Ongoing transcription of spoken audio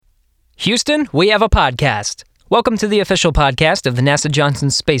Houston, we have a podcast. Welcome to the official podcast of the NASA Johnson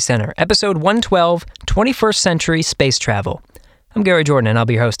Space Center, episode 112, 21st Century Space Travel. I'm Gary Jordan, and I'll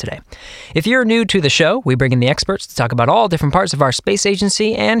be your host today. If you're new to the show, we bring in the experts to talk about all different parts of our space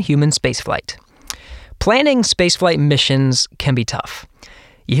agency and human spaceflight. Planning spaceflight missions can be tough.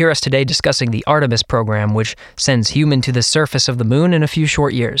 You hear us today discussing the Artemis program, which sends human to the surface of the moon in a few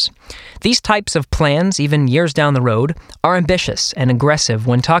short years. These types of plans, even years down the road, are ambitious and aggressive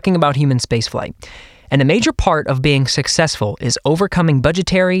when talking about human spaceflight. And a major part of being successful is overcoming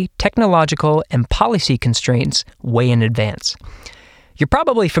budgetary, technological, and policy constraints way in advance. You're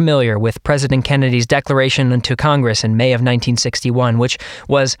probably familiar with President Kennedy's declaration to Congress in May of 1961, which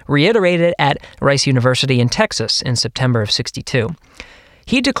was reiterated at Rice University in Texas in September of '62.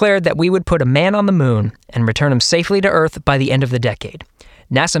 He declared that we would put a man on the moon and return him safely to Earth by the end of the decade.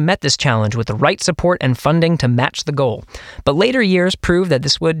 NASA met this challenge with the right support and funding to match the goal, but later years proved that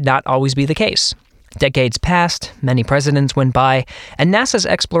this would not always be the case. Decades passed, many presidents went by, and NASA's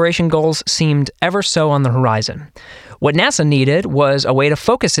exploration goals seemed ever so on the horizon. What NASA needed was a way to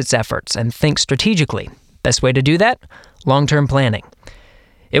focus its efforts and think strategically. Best way to do that? Long-term planning.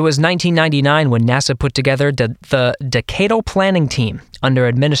 It was 1999 when NASA put together the Decadal planning team under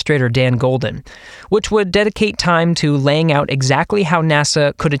Administrator Dan Golden, which would dedicate time to laying out exactly how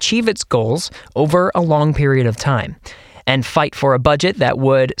NASA could achieve its goals over a long period of time, and fight for a budget that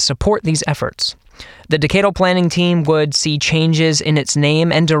would support these efforts. The Decadal planning team would see changes in its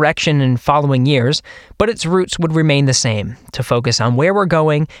name and direction in following years, but its roots would remain the same, to focus on where we're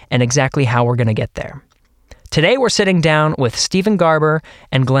going and exactly how we're going to get there. Today we're sitting down with Stephen Garber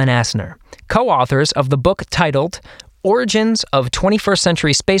and Glen Asner, co-authors of the book titled Origins of 21st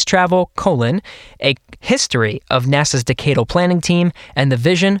Century Space Travel, a history of NASA's Decadal planning team and the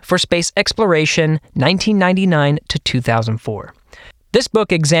vision for space exploration 1999 to 2004. This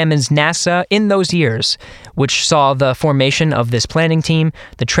book examines NASA in those years, which saw the formation of this planning team,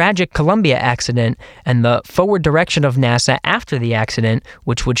 the tragic Columbia accident, and the forward direction of NASA after the accident,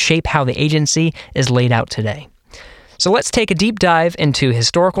 which would shape how the agency is laid out today. So let's take a deep dive into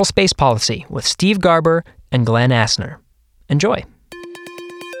historical space policy with Steve Garber and Glen Asner. Enjoy.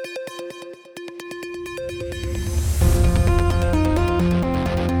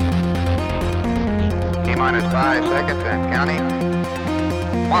 T-minus 5 seconds and counting.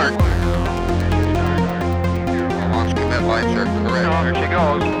 Mark. Launch commit lights are correct. Here she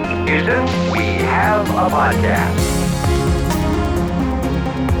goes. Houston, we have a podcast.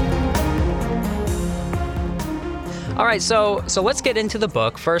 All right, so let's get into the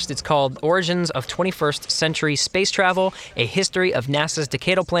book. First, it's called Origins of 21st Century Space Travel, a history of NASA's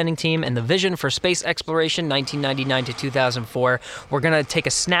Decadal planning team and the vision for space exploration 1999 to 2004. We're going to take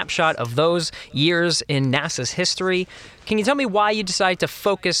a snapshot of those years in NASA's history. Can you tell me why you decided to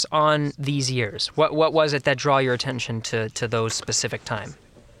focus on these years? What was it that drew your attention to those specific time?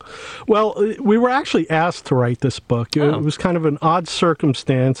 Well, we were actually asked to write this book. Oh. It was kind of an odd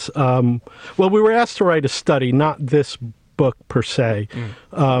circumstance. We were asked to write a study, not this book per se.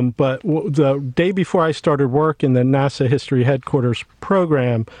 But the day before I started work in the NASA History Headquarters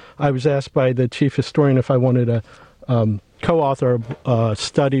program, I was asked by the chief historian if I wanted to co-author a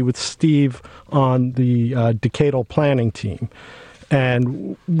study with Steve on the Decadal planning team.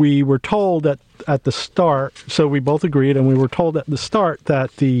 And we were told at the start, so we both agreed, and we were told at the start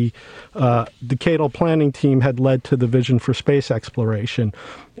that the Decadal planning team had led to the vision for space exploration.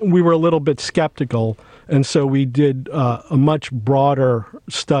 We were a little bit skeptical, and so we did a much broader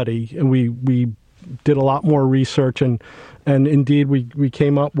study, and we did a lot more research, and indeed we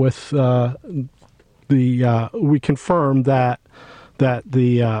came up with we confirmed that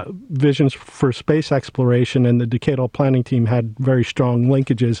the visions for space exploration and the Decadal planning team had very strong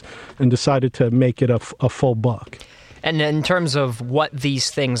linkages, and decided to make it a full book. And in terms of what these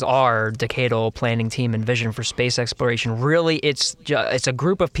things are, Decadal planning team and vision for space exploration, really it's a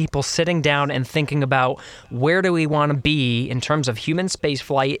group of people sitting down and thinking about where do we want to be in terms of human space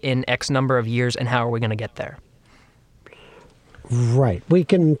flight in X number of years, and how are we going to get there? Right. We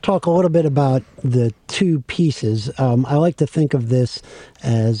can talk a little bit about the two pieces. I like to think of this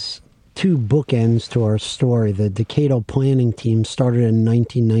as two bookends to our story. The Decadal planning team started in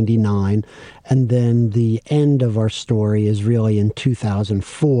 1999, and then the end of our story is really in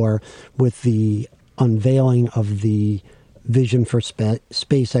 2004 with the unveiling of the vision for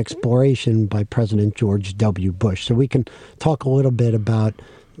space exploration by President George W. Bush. So we can talk a little bit about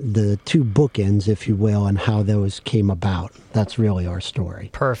the two bookends, if you will, and how those came about. That's really our story.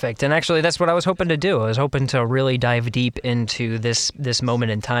 Perfect. And actually, that's what I was hoping to do. I was hoping to really dive deep into this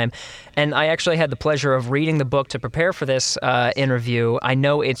moment in time. And I actually had the pleasure of reading the book to prepare for this interview. I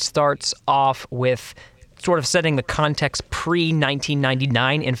know it starts off with sort of setting the context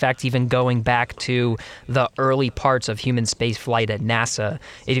pre-1999, in fact, even going back to the early parts of human space flight at NASA.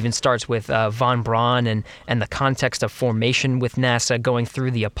 It even starts with von Braun and the context of formation with NASA going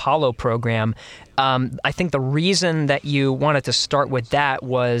through the Apollo program. I think the reason that you wanted to start with that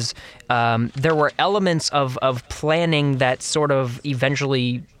was there were elements of planning that sort of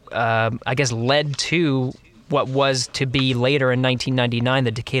eventually, led to what was to be later in 1999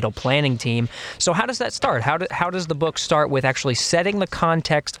 the Decadal planning team. So how does that start? How does the book start with actually setting the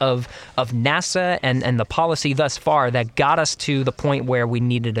context of NASA and the policy thus far that got us to the point where we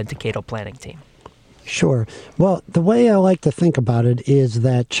needed a Decadal planning team? Sure. Well, the way I like to think about it is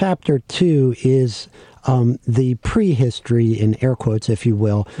that Chapter 2 is the prehistory, in air quotes, if you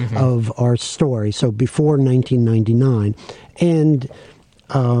will, of our story. So before 1999. And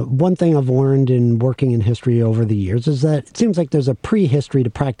one thing I've learned in working in history over the years is that it seems like there's a prehistory to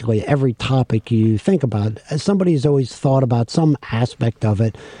practically every topic you think about. Somebody's always thought about some aspect of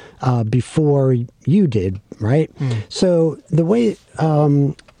it before you did, right? So the way,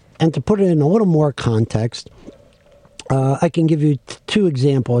 and to put it in a little more context, I can give you two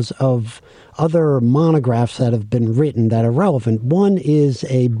examples of other monographs that have been written that are relevant. One is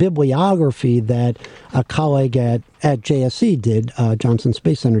a bibliography that a colleague at JSC did, Johnson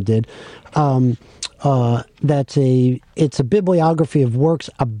Space Center did. It's a bibliography of works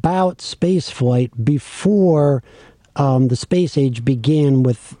about spaceflight before the space age began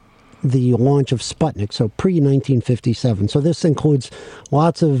with the launch of Sputnik, so pre-1957. So this includes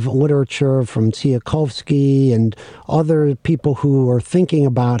lots of literature from Tsiolkovsky and other people who are thinking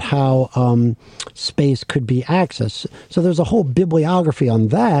about how space could be accessed. So there's a whole bibliography on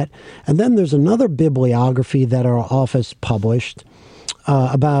that. And then there's another bibliography that our office published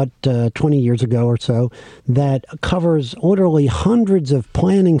about 20 years ago or so that covers literally hundreds of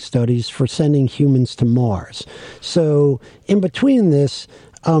planning studies for sending humans to Mars. So in between this,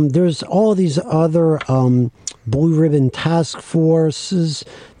 there's all these other blue ribbon task forces.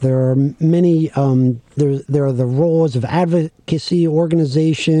 There are many. There are the roles of advocacy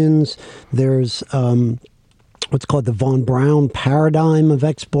organizations. There's what's called the von Braun paradigm of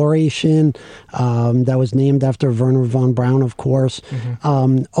exploration that was named after Wernher von Braun, of course.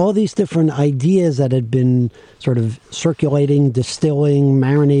 All these different ideas that had been sort of circulating, distilling,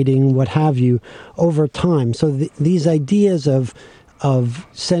 marinating, what have you, over time. So these ideas of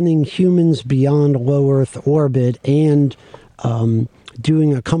sending humans beyond low Earth orbit and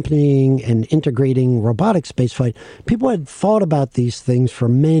doing accompanying and integrating robotic spaceflight, people had thought about these things for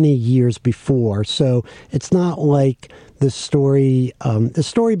many years before. So it's not like the story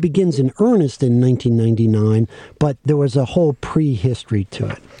begins in earnest in 1999, but there was a whole prehistory to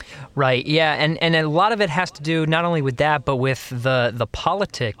it. Right, yeah, and a lot of it has to do not only with that, but with the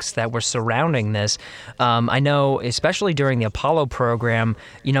politics that were surrounding this. I know, especially during the Apollo program,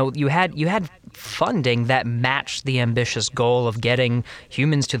 you had funding that matched the ambitious goal of getting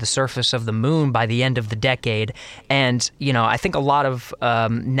humans to the surface of the moon by the end of the decade. And, I think a lot of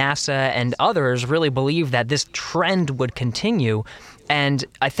NASA and others really believe that this trend would continue. And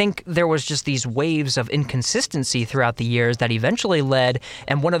I think there was just these waves of inconsistency throughout the years that eventually led,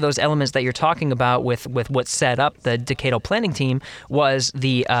 and one of those elements that you're talking about with what set up the Decadal planning team was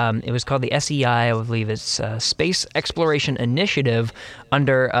it was called the SEI, I believe it's Space Exploration Initiative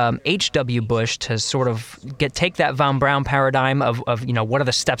under H.W. Bush to sort of take that von Braun paradigm of what are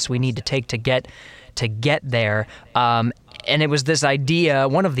the steps we need to take to get there. And it was this idea,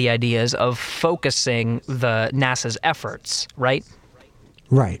 one of the ideas of focusing the NASA's efforts, right?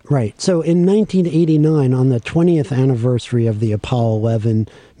 Right. So in 1989, on the 20th anniversary of the Apollo 11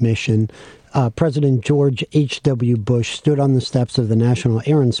 mission, President George H.W. Bush stood on the steps of the National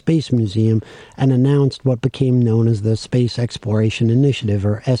Air and Space Museum and announced what became known as the Space Exploration Initiative,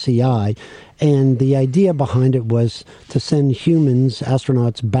 or SEI. And the idea behind it was to send humans,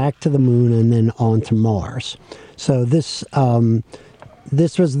 astronauts, back to the moon and then on to Mars. So this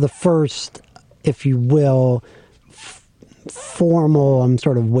was the first, if you will, formal, I'm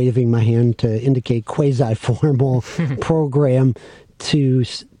sort of waving my hand to indicate quasi-formal program to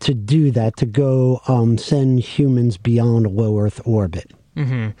do that, to go send humans beyond low Earth orbit.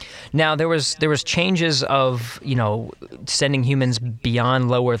 Now there was changes of sending humans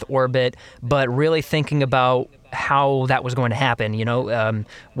beyond low Earth orbit, but really thinking about how that was going to happen.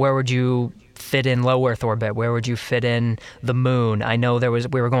 Where would you fit in low Earth orbit? Where would you fit in the moon? I know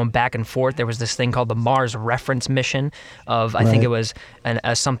we were going back and forth. There was this thing called the Mars Reference Mission of, I think it was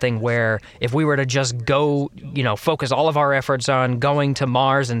something where if we were to just go, focus all of our efforts on going to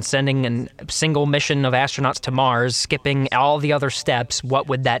Mars and sending a single mission of astronauts to Mars, skipping all the other steps, what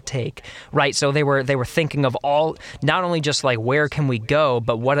would that take? Right. So they were thinking of all, not only just like where can we go,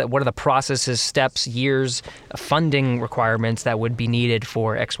 but what are the processes, steps, years, funding requirements that would be needed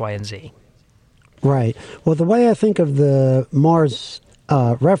for X, Y, and Z. Right. Well, the way I think of the Mars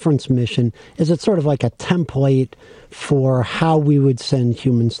reference mission is it's sort of like a template for how we would send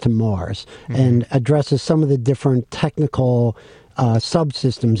humans to Mars, and addresses some of the different technical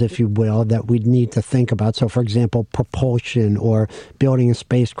subsystems, if you will, that we'd need to think about. So, for example, propulsion, or building a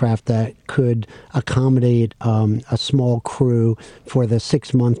spacecraft that could accommodate a small crew for the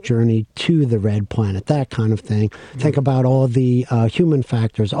 6-month journey to the red planet, that kind of thing. Think about all the human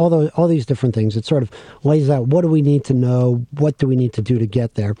factors, all these different things. It sort of lays out what do we need to know, what do we need to do to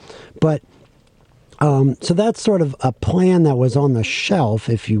get there. But so that's sort of a plan that was on the shelf,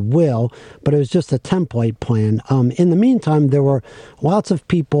 if you will, but it was just a template plan. In the meantime, there were lots of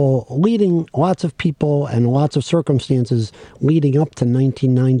people and lots of circumstances leading up to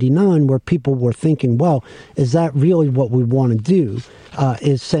 1999 where people were thinking, well, is that really what we want to do,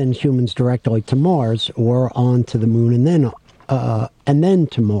 is send humans directly to Mars or on to the moon and then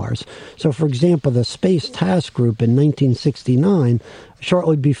to Mars. So, for example, the Space Task Group in 1969,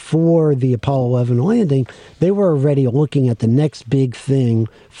 shortly before the Apollo 11 landing, they were already looking at the next big thing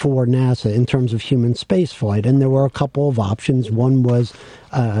for NASA in terms of human spaceflight. And there were a couple of options. One was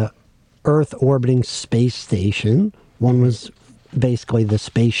Earth orbiting space station. One was basically the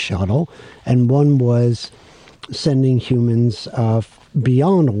space shuttle. And one was sending humans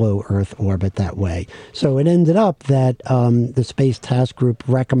beyond low Earth orbit that way. So it ended up that the Space Task Group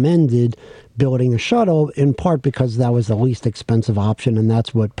recommended building a shuttle, in part because that was the least expensive option, and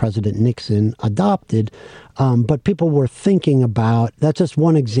that's what President Nixon adopted. But people were thinking about, that's just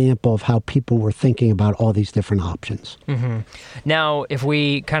one example of how people were thinking about all these different options. Now, if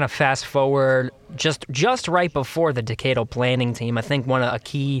we kind of fast forward just right before the Decadal planning team, I think a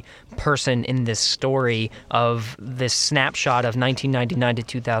key person in this story of this snapshot of 1999 to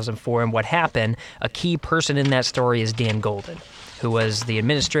 2004 and what happened, a key person in that story is Dan Golden, who was the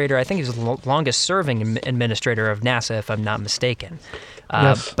administrator. I think he was the longest-serving administrator of NASA, if I'm not mistaken.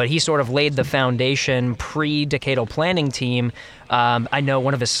 Yes. But he sort of laid the foundation pre-Decadal planning team. I know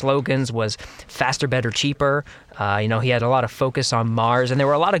one of his slogans was faster, better, cheaper. He had a lot of focus on Mars, and there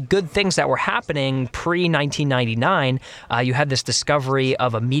were a lot of good things that were happening pre-1999. You had this discovery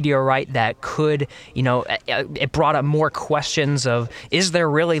of a meteorite that could, it brought up more questions of, is there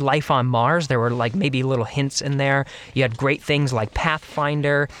really life on Mars? There were like maybe little hints in there. You had great things like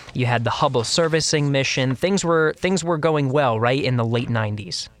Pathfinder. You had the Hubble servicing mission. Things were going well, right, in the late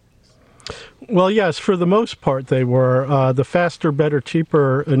 90s. Well, yes, for the most part they were. The Faster, Better,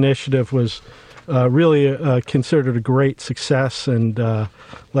 Cheaper initiative was really considered a great success. And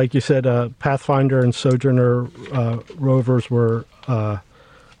like you said, Pathfinder and Sojourner rovers were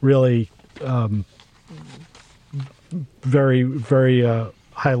really very, very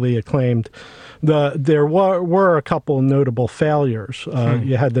highly acclaimed. There were a couple notable failures.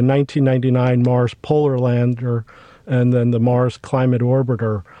 You had the 1999 Mars Polar Lander and then the Mars Climate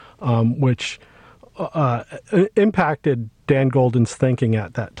Orbiter, which impacted Dan Golden's thinking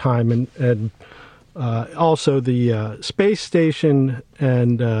at that time. And also the space station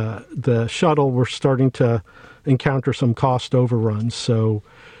and the shuttle were starting to encounter some cost overruns. So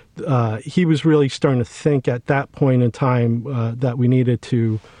he was really starting to think at that point in time that we needed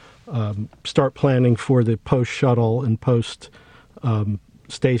to start planning for the post-shuttle and post-station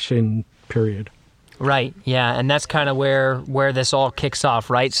period. Right, yeah, and that's kind of where this all kicks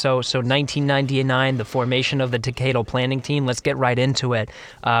off, right? So 1999, the formation of the Decadal planning team. Let's get right into it.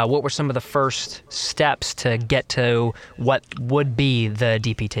 What were some of the first steps to get to what would be the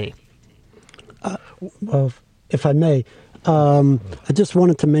DPT? Well, if I may, I just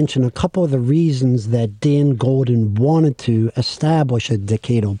wanted to mention a couple of the reasons that Dan Golden wanted to establish a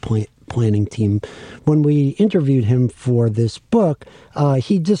Decadal planning team. When we interviewed him for this book,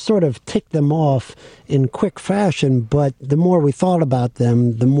 he just sort of ticked them off in quick fashion, but the more we thought about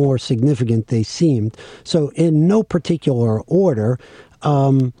them, the more significant they seemed. So in no particular order,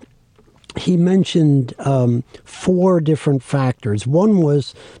 he mentioned 4 different factors. One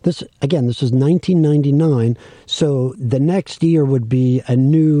was this. Again, this was 1999, so the next year would be a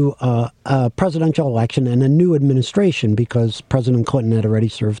new presidential election and a new administration because President Clinton had already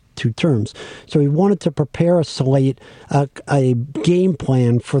served 2 terms. So he wanted to prepare a slate, a game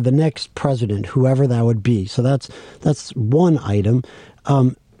plan for the next president, whoever that would be. So that's one item.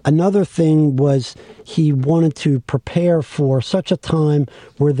 Another thing was he wanted to prepare for such a time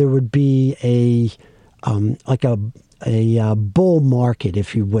where there would be a bull market,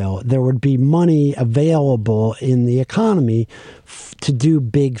 if you will. There would be money available in the economy to do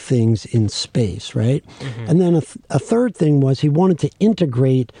big things in space, right? Mm-hmm. And then a third thing was he wanted to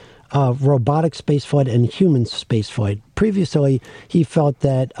integrate robotic spaceflight and human spaceflight. Previously, he felt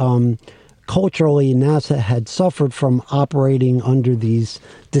that culturally, NASA had suffered from operating under these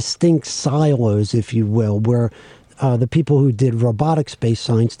distinct silos, if you will, where the people who did robotic space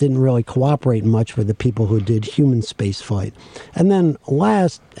science didn't really cooperate much with the people who did human space flight. And then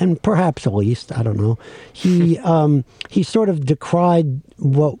last, and perhaps least, I don't know, he sort of decried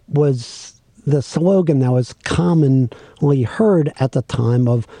what was the slogan that was commonly heard at the time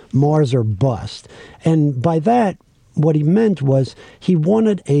of Mars or bust. And by that, what he meant was he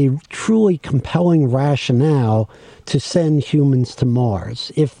wanted a truly compelling rationale to send humans to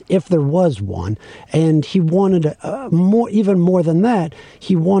Mars, if there was one. And he wanted even more than that,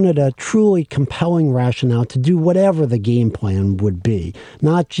 he wanted a truly compelling rationale to do whatever the game plan would be,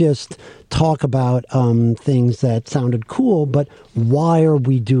 not just talk about things that sounded cool, but why are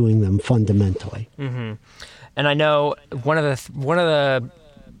we doing them fundamentally? Mm-hmm. And I know one of the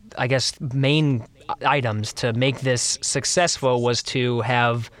I guess main items to make this successful was to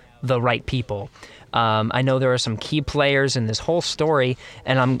have the right people. I know there are some key players in this whole story,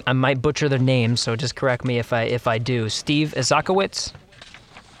 and I might butcher their names, so just correct me if I do. Steve Isakowitz?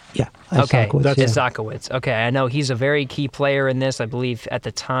 Yeah. Okay, Isakowitz. Isakowitz. Okay, I know he's a very key player in this. I believe at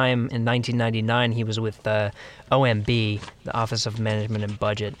the time in 1999 he was with OMB, the Office of Management and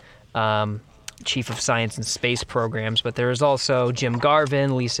Budget. Chief of Science and Space Programs, but there's also Jim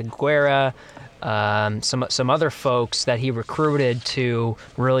Garvin, Lisa Guerra, some other folks that he recruited to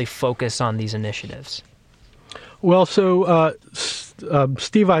really focus on these initiatives. Well, so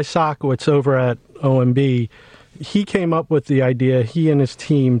Steve Isakowitz over at OMB, he came up with the idea, he and his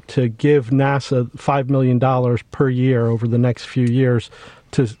team, to give NASA $5 million per year over the next few years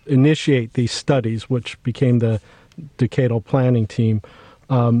to initiate these studies, which became the Decadal Planning Team.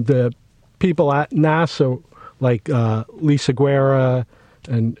 The people at NASA, like Lisa Guerra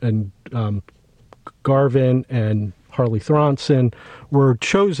and Garvin and Harley Thronson, were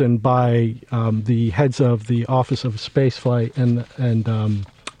chosen by the heads of the Office of Spaceflight and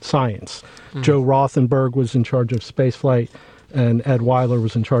Science. Mm-hmm. Joe Rothenberg was in charge of spaceflight, and Ed Weiler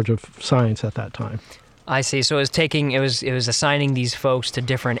was in charge of science at that time. I see. So it was assigning these folks to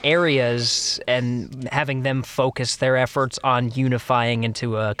different areas and having them focus their efforts on unifying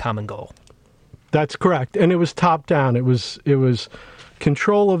into a common goal. That's correct, and it was top down. It was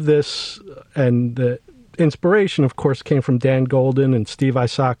control of this, and the inspiration, of course, came from Dan Golden and Steve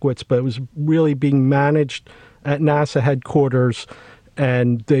Isakowitz, but it was really being managed at NASA headquarters,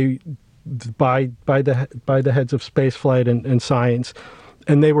 and by the heads of spaceflight and science,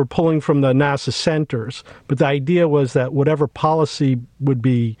 and they were pulling from the NASA centers. But the idea was that whatever policy would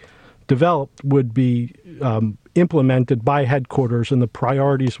be developed would be implemented by headquarters, and the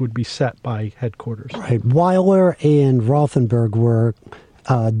priorities would be set by headquarters. Right. Weiler and Rothenberg were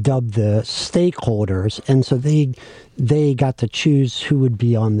dubbed the stakeholders, and so they got to choose who would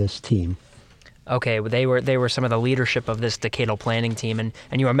be on this team. Okay, well, they were some of the leadership of this Decadal Planning Team, and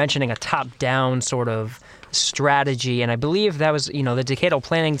you were mentioning a top-down sort of strategy, and I believe that was, the Decadal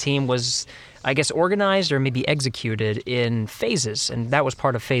Planning Team was, I guess, organized or maybe executed in phases, and that was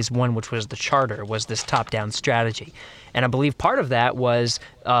part of phase 1, which was the charter, was this top-down strategy. And I believe part of that was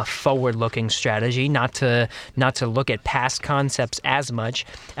a forward-looking strategy, not to look at past concepts as much.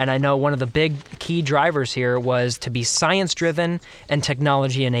 And I know one of the big key drivers here was to be science-driven and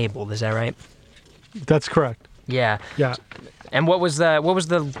technology-enabled. Is that right? That's correct. Yeah. Yeah. And what was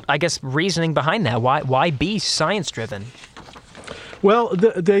the I guess reasoning behind that? Why be science-driven? Well,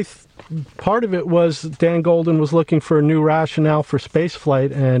 part of it was Dan Golden was looking for a new rationale for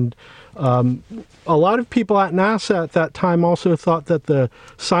spaceflight, and a lot of people at NASA at that time also thought that the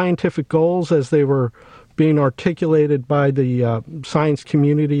scientific goals, as they were being articulated by the science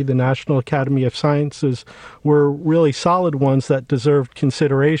community, the National Academy of Sciences, were really solid ones that deserved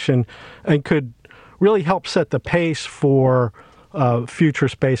consideration and could really help set the pace for future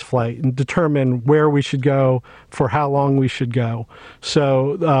spaceflight and determine where we should go, for how long we should go.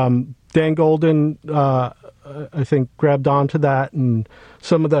 So Dan Golden, I think, grabbed onto that, and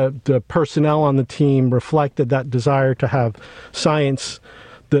some of the personnel on the team reflected that desire to have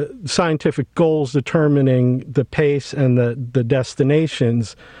the scientific goals determining the pace and the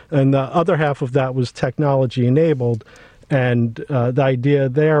destinations. And the other half of that was technology enabled. And the idea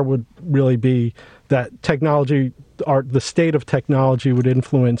there would really be that the state of technology would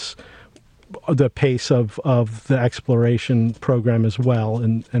influence the pace of the exploration program as well,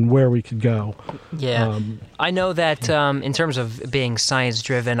 and where we could go. Yeah, I know that in terms of being science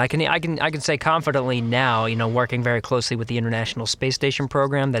driven, I can say confidently now, working very closely with the International Space Station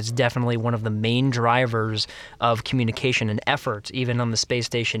program, that's definitely one of the main drivers of communication and effort, even on the space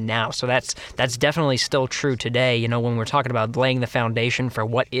station now. So that's definitely still true today. When we're talking about laying the foundation for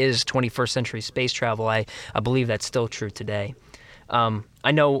what is 21st century space travel, I believe that's still true today.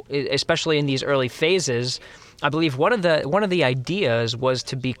 I know, especially in these early phases, I believe one of the ideas was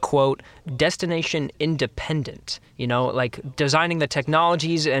to be, quote, destination independent, like designing the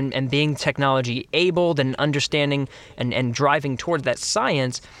technologies and being technology abled and understanding and driving toward that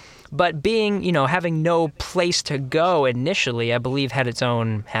science, but being, having no place to go initially, I believe had its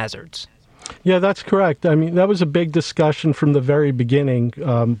own hazards. Yeah, that's correct. I mean, that was a big discussion from the very beginning,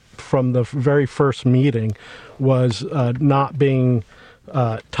 from the very first meeting, was not being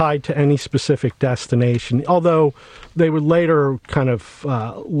tied to any specific destination, although they would later kind of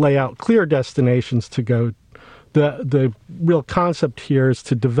lay out clear destinations to go. The real concept here is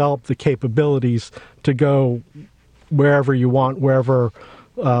to develop the capabilities to go wherever you want, wherever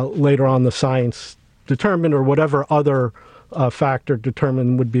later on the science determined or whatever other factor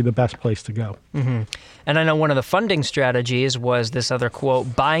determined would be the best place to go. Mm-hmm. And I know one of the funding strategies was this other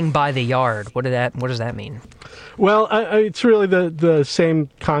quote, buying by the yard. What does that mean? Well, it's really the same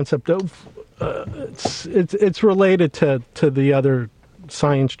concept of it's related to the other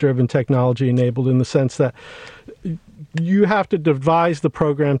science-driven, technology-enabled, in the sense that you have to devise the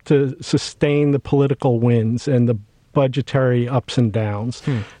program to sustain the political wins and the budgetary ups and downs.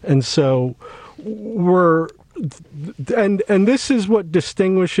 And so and this is what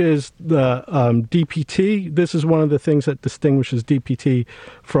distinguishes the DPT. This is one of the things that distinguishes DPT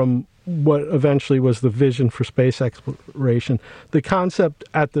from what eventually was the vision for space exploration. The concept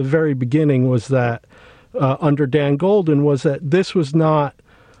at the very beginning was that, under Dan Golden, was that this was not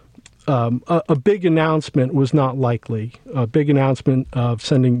a big announcement was not likely. A big announcement of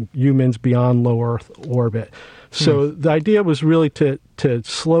sending humans beyond low Earth orbit. So the idea was really to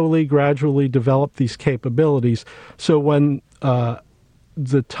slowly, gradually develop these capabilities. So when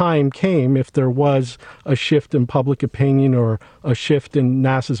the time came, if there was a shift in public opinion or a shift in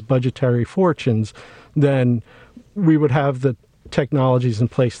NASA's budgetary fortunes, then we would have the technologies in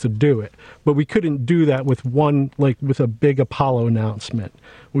place to do it. But we couldn't do that with with a big Apollo announcement.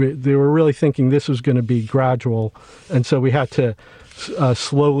 They were really thinking this was going to be gradual, and so we had to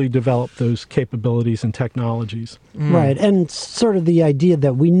slowly develop those capabilities and technologies. Right, and sort of the idea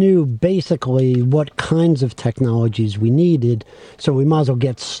that we knew basically what kinds of technologies we needed, so we might as well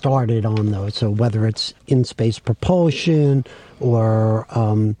get started on those. So whether it's in-space propulsion or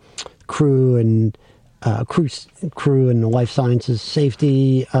crew and life sciences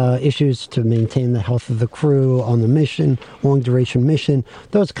safety issues to maintain the health of the crew on the mission, long-duration mission,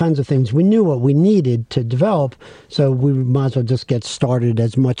 those kinds of things. We knew what we needed to develop, so we might as well just get started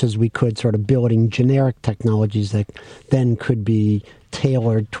as much as we could, sort of building generic technologies that then could be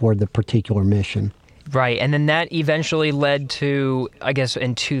tailored toward the particular mission. Right, and then that eventually led to, I guess,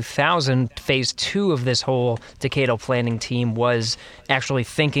 in 2000, phase 2 of this whole decadal planning team was actually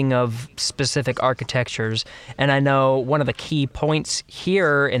thinking of specific architectures. And I know one of the key points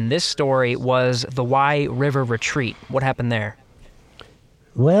here in this story was the Wye River Retreat. What happened there?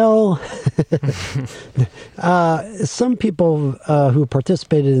 Well, some people who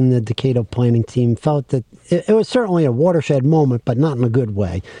participated in the decadal planning team felt that it was certainly a watershed moment, but not in a good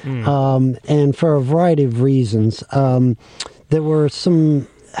way. And for a variety of reasons. There were some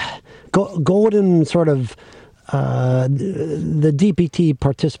golden sort of the DPT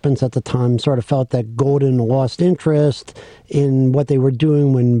participants at the time sort of felt that Golden lost interest in what they were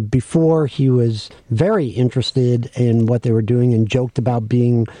doing when before he was very interested in what they were doing and joked about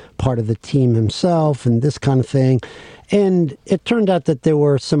being part of the team himself and this kind of thing. And it turned out that there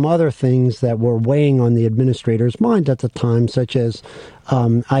were some other things that were weighing on the administrator's mind at the time, such as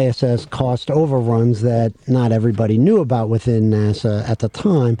ISS cost overruns that not everybody knew about within NASA at the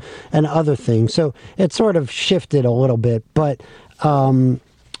time, and other things. So it sort of shifted a little bit. But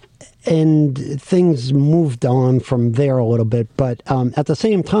and things moved on from there a little bit. But at the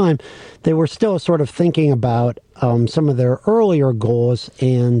same time, they were still sort of thinking about some of their earlier goals,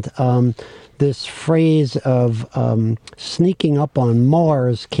 and this phrase of sneaking up on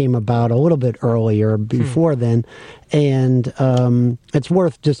Mars came about a little bit earlier before then. And it's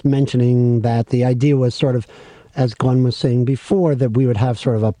worth just mentioning that the idea was sort of, as Glenn was saying before, that we would have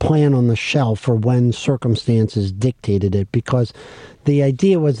sort of a plan on the shelf for when circumstances dictated it, because the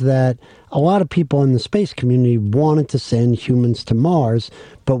idea was that a lot of people in the space community wanted to send humans to Mars,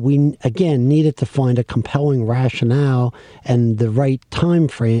 but we, again, needed to find a compelling rationale and the right time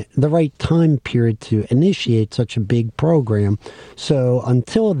frame, the right time period to initiate such a big program. So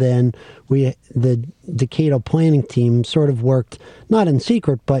until then, the Decadal planning team sort of worked not in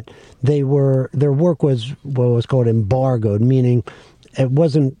secret, but their work was what was called embargoed, meaning it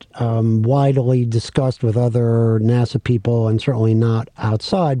wasn't widely discussed with other NASA people, and certainly not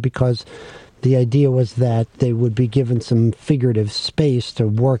outside, because the idea was that they would be given some figurative space to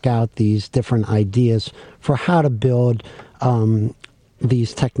work out these different ideas for how to build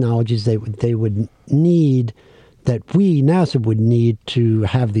these technologies they would need, that we, NASA, would need to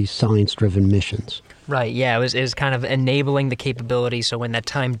have these science-driven missions. Right, yeah, it was kind of enabling the capability, so when that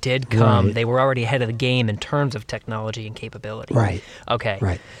time did come, they were already ahead of the game in terms of technology and capability. Right. Okay.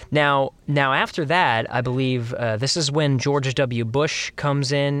 Right. Now after that, I believe this is when George W. Bush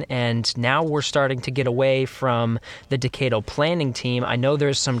comes in, and now we're starting to get away from the Decadal planning team. I know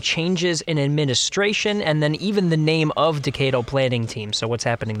there's some changes in administration, and then even the name of Decadal planning team. So what's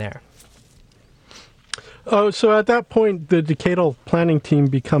happening there? Oh, so at that point, the Decadal planning team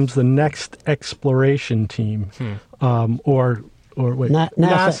becomes the next exploration team, or wait,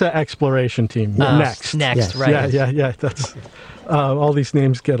 NASA exploration team. Next, Yes. right? Yeah. That's all these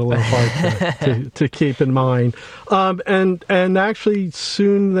names get a little hard to keep in mind. And actually,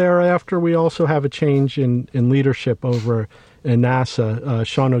 soon thereafter, we also have a change in leadership over in NASA.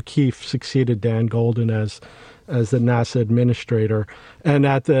 Sean O'Keefe succeeded Dan Golden as the NASA administrator, and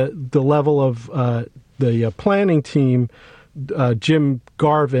at the level of the planning team, Jim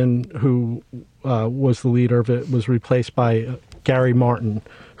Garvin, who was the leader of it, was replaced by Gary Martin,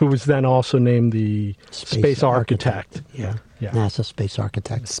 who was then also named the Space Architect. Yeah. NASA Space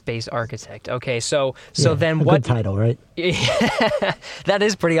Architect. Space Architect. Okay, so Yeah, then a what? good title, right? That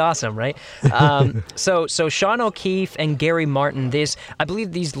is pretty awesome, right? So Sean O'Keefe and Gary Martin. I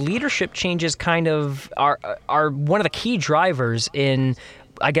believe these leadership changes kind of are one of the key drivers in,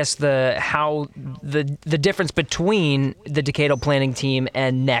 I guess, the difference between the Decadal planning team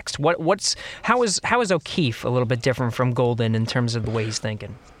and Next. How is O'Keefe a little bit different from Golden in terms of the way he's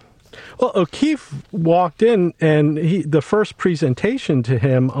thinking? Well, O'Keefe walked in, and the first presentation to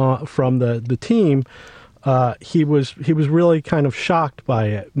him from the team, he was really kind of shocked by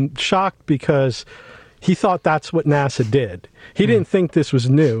it. Shocked because he thought that's what NASA did. He didn't think this was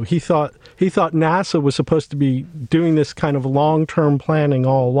new. He thought NASA was supposed to be doing this kind of long-term planning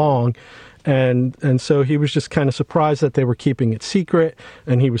all along, and so he was just kind of surprised that they were keeping it secret,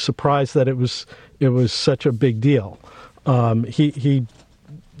 and he was surprised that it was such a big deal. He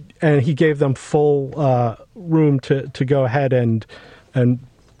gave them full room to go ahead and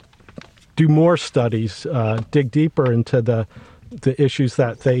do more studies, dig deeper into the issues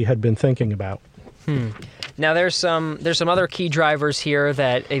that they had been thinking about. Now there's some other key drivers here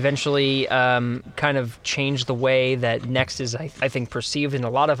that eventually kind of change the way that Next is, I think, perceived, and a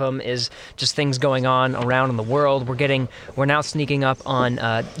lot of them is just things going on around in the world. We're now sneaking up on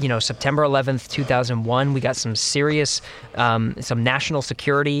September 11th, 2001. We got some serious some national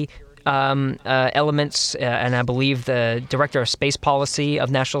security elements, and I believe the director of space policy of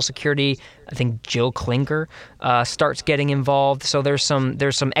national security, I think Jill Klinger, starts getting involved. So there's some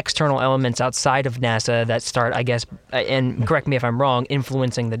external elements outside of NASA that start, I guess, and correct me if I'm wrong,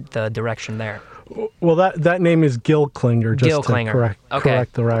 influencing the direction there. Well, that name is Gil Klinger, just Gil to Klinger.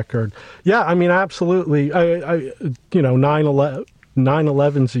 correct the record. Yeah, I mean, absolutely.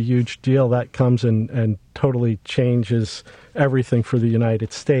 9/11's a huge deal. That comes and totally changes everything for the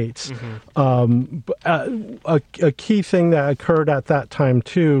United States. A key thing that occurred at that time,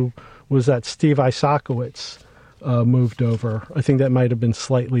 too, was that Steve Isakowitz moved over. I think that might have been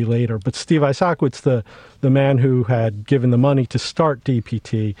slightly later. But Steve Isakowitz, the man who had given the money to start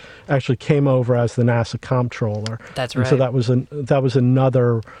DPT, actually came over as the NASA comptroller. That's right. And so that was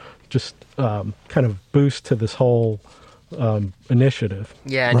another just kind of boost to this whole initiative.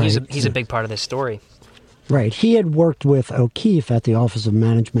 Yeah, and Right. he's a big part of this story. Right. He had worked with O'Keefe at the Office of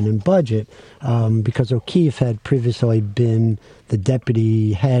Management and Budget because O'Keefe had previously been the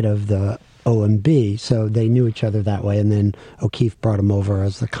deputy head of the OMB, so they knew each other that way, and then O'Keefe brought him over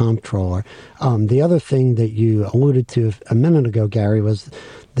as the comptroller. The other thing that you alluded to a minute ago, Gary, was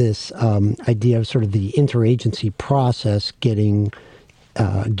this idea of sort of the interagency process getting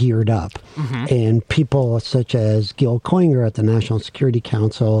geared up. And people such as Gil Klinger at the National Security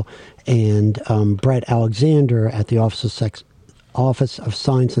Council and Brett Alexander at the Office of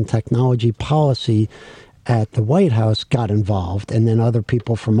Science and Technology Policy at the White House got involved, and then other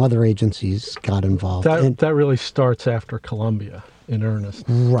people from other agencies got involved. That really starts after Columbia in earnest.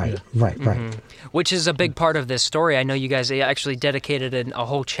 Right. Which is a big part of this story. I know you guys actually dedicated a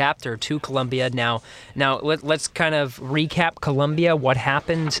whole chapter to Columbia. Now let's kind of recap Columbia, what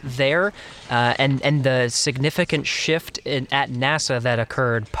happened there, and the significant shift at NASA that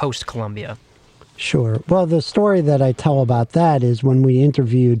occurred post-Columbia. Sure. Well, the story that I tell about that is when we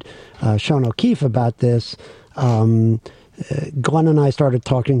interviewed Sean O'Keefe about this, Glenn and I started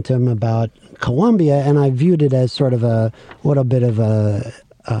talking to him about Columbia, and I viewed it as sort of a little bit of a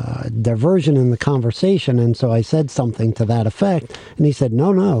diversion in the conversation. And so I said something to that effect, and he said,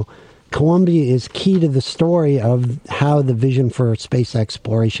 no, Columbia is key to the story of how the vision for space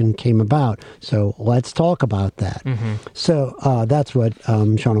exploration came about. So let's talk about that. So that's what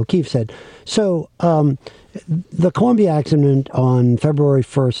Sean O'Keefe said. So the Columbia accident on February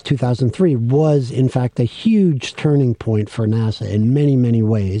 1st, 2003 was, in fact, a huge turning point for NASA in many, many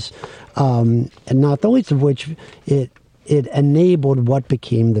ways, and not the least of which it enabled what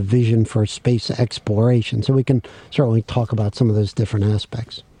became the vision for space exploration. So we can certainly talk about some of those different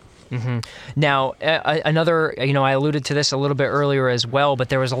aspects. Now, another, I alluded to this a little bit earlier as well, but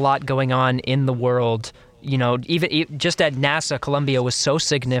there was a lot going on in the world. Even just at NASA, Columbia was so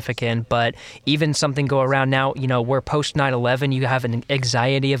significant, but even something go around now, where post 9/11, you have an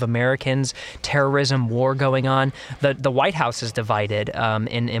anxiety of Americans, terrorism, war going on. The White House is divided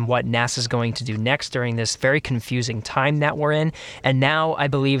in what NASA's going to do next during this very confusing time that we're in. And now I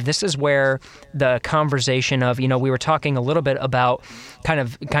believe this is where the conversation of, we were talking a little bit about kind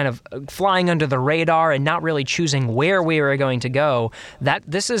of flying under the radar and not really choosing where we were going to go.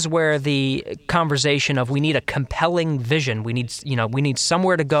 This is where the conversation of we need a compelling vision. We need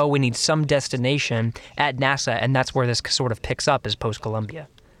somewhere to go. We need some destination at NASA, and that's where this sort of picks up is post-Columbia.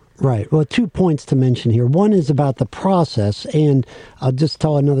 Right. Well, 2 points to mention here. One is about the process, and I'll just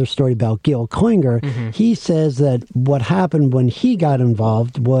tell another story about Gil Klinger. He says that what happened when he got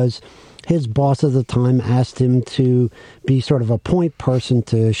involved was his boss at the time asked him to be sort of a point person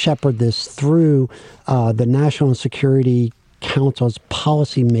to shepherd this through the National Security Council's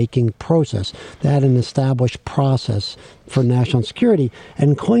policy-making process. They had an established process for national security.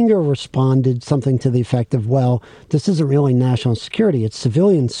 And Klinger responded something to the effect of, well, this isn't really national security. It's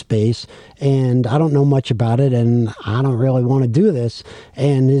civilian space, and I don't know much about it, and I don't really want to do this.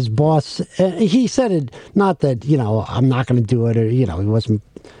 And his boss, he said it, not that, I'm not going to do it, or, he wasn't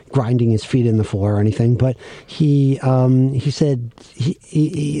grinding his feet in the floor or anything, but he said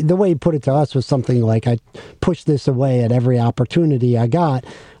the way he put it to us was something like, I pushed this away at every opportunity I got.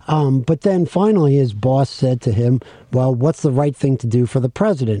 But then finally his boss said to him, well, what's the right thing to do for the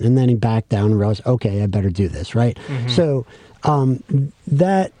president? And then he backed down and realized, okay, I better do this, right? So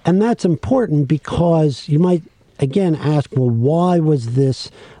that's important because you might again ask, well, why was this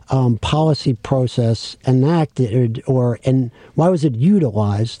policy process enacted, and why was it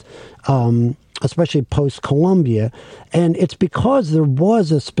utilized, especially post-Columbia? And it's because there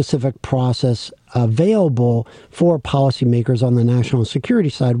was a specific process available for policymakers on the national security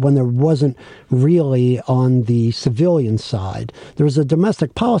side when there wasn't really on the civilian side. There was a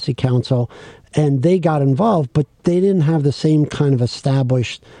Domestic Policy Council, and they got involved, but they didn't have the same kind of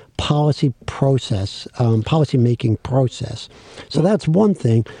established policy process, policy-making process. So that's one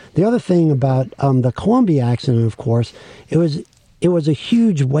thing. The other thing about the Columbia accident, of course, it was a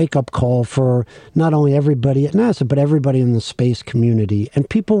huge wake-up call for not only everybody at NASA, but everybody in the space community. And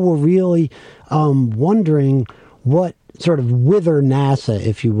people were really wondering what sort of wither NASA,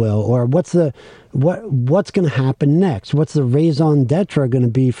 if you will, or what's going to happen next? What's the raison d'etre going to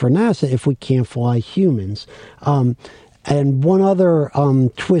be for NASA if we can't fly humans? And one other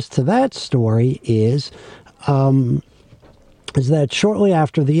twist to that story is that shortly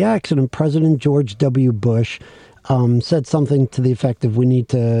after the accident, President George W. Bush said something to the effect of, we need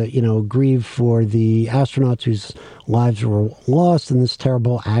to, grieve for the astronauts whose lives were lost in this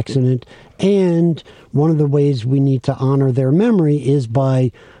terrible accident. And one of the ways we need to honor their memory is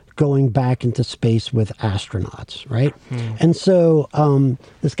by going back into space with astronauts, right? And so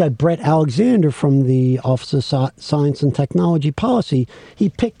this guy, Brett Alexander from the Office of Science and Technology Policy, he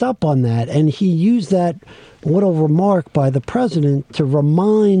picked up on that, and he used that little remark by the president to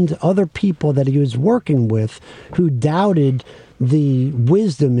remind other people that he was working with who doubted the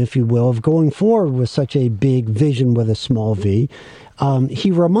wisdom, if you will, of going forward with such a big vision with a small v. He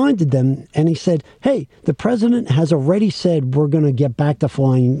reminded them, and he said, hey, the president has already said we're going to get back to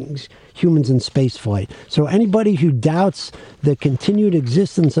flying humans in space flight. So anybody who doubts the continued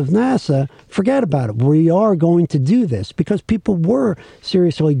existence of NASA, forget about it. We are going to do this, because people were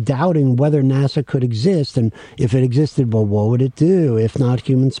seriously doubting whether NASA could exist, and if it existed, well, what would it do if not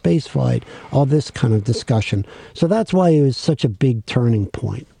human space flight? All this kind of discussion. So that's why it was such a big turning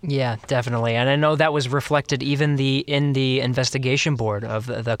point. Yeah, definitely. And I know that was reflected even in the investigation board of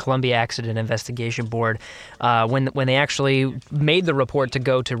the Columbia Accident Investigation Board. When they actually made the report to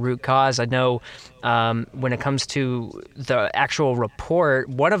go to root cause, I know when it comes to the actual report,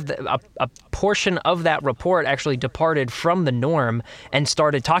 a portion of that report actually departed from the norm and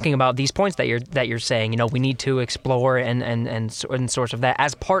started talking about these points that you're saying. We need to explore and sorts of that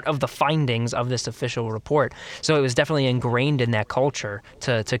as part of the findings of this official report. So it was definitely ingrained in that culture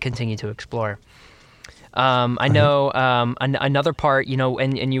to continue to explore. I know another part,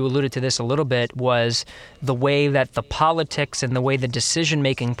 and you alluded to this a little bit, was the way that the politics and the way the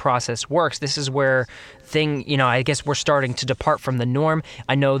decision-making process works. This is where I guess we're starting to depart from the norm.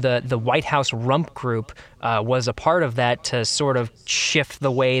 I know the White House Rump Group was a part of that to sort of shift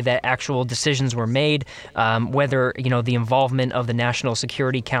the way that actual decisions were made, whether, the involvement of the National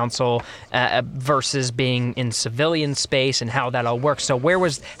Security Council versus being in civilian space and how that all works. So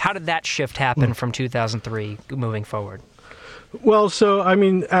how did that shift happen from 2003 moving forward? Well, so,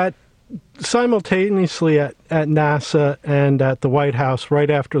 simultaneously at NASA and at the White House, right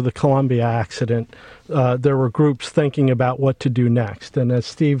after the Columbia accident, there were groups thinking about what to do next. And as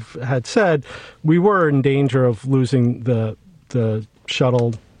Steve had said, we were in danger of losing the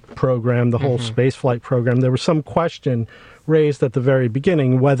shuttle program, the whole spaceflight program. There was some question raised at the very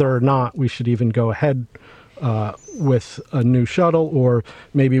beginning whether or not we should even go ahead with a new shuttle, or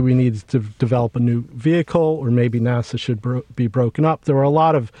maybe we needed to develop a new vehicle, or maybe NASA should be broken up. There were a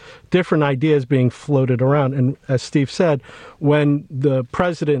lot of different ideas being floated around. And as Steve said, when the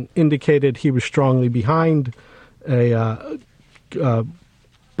president indicated he was strongly behind bringing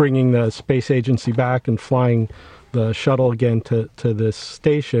the space agency back and flying the shuttle again to this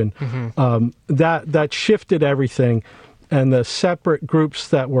station, that shifted everything. And the separate groups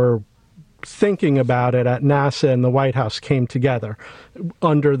that were thinking about it at NASA and the White House came together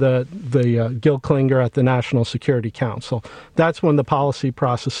under the Gil Klinger at the National Security Council. That's when the policy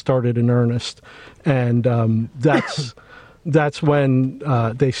process started in earnest, and that's when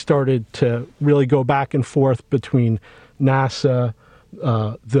they started to really go back and forth between NASA,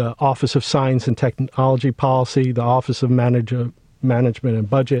 the Office of Science and Technology Policy, the Office of Management and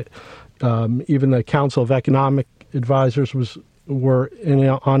Budget, even the Council of Economic Advisors were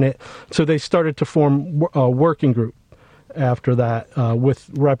on it. So they started to form a working group after that with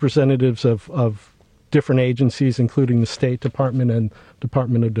representatives of different agencies, including the State Department and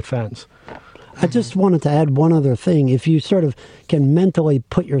Department of Defense. I just wanted to add one other thing. If you sort of can mentally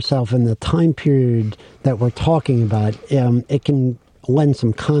put yourself in the time period that we're talking about, it can lend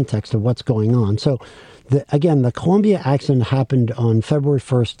some context of what's going on. So the Columbia accident happened on February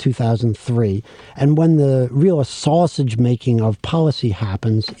 1st, 2003. And when the real sausage making of policy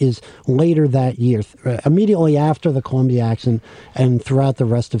happens is later that year, immediately after the Columbia accident and throughout the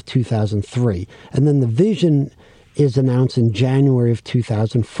rest of 2003. And then the vision is announced in January of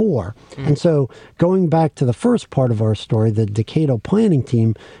 2004. And so going back to the first part of our story, the Decadal planning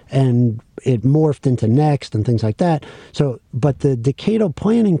team, and it morphed into Next and things like that. But the Decadal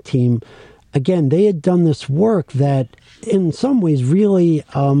planning team, again, they had done this work that in some ways really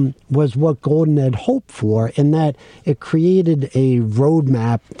was what Golden had hoped for, in that it created a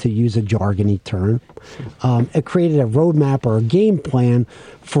roadmap, to use a jargony term. It created a roadmap or a game plan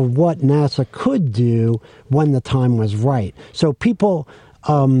for what NASA could do when the time was right. So people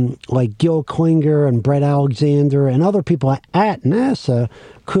like Gil Klinger and Brett Alexander and other people at NASA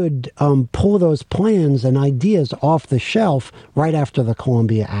could pull those plans and ideas off the shelf right after the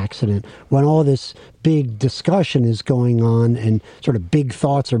Columbia accident, when all this big discussion is going on and sort of big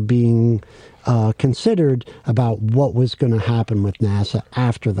thoughts are being considered about what was going to happen with NASA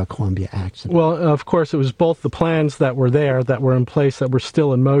after the Columbia accident. Well, of course, it was both the plans that were there, that were in place, that were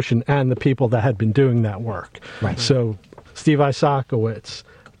still in motion, and the people that had been doing that work. Right. So Steve Isakowitz,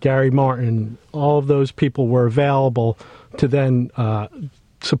 Gary Martin, all of those people were available to then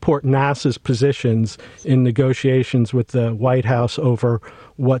support NASA's positions in negotiations with the White House over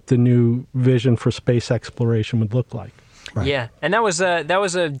what the new vision for space exploration would look like. Right. Yeah, and that was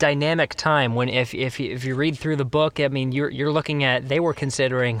a dynamic time when if you read through the book, I mean, you're looking at, they were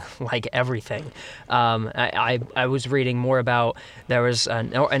considering like everything. I was reading more about, there was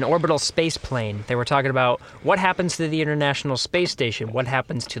an orbital space plane. They were talking about what happens to the International Space Station, what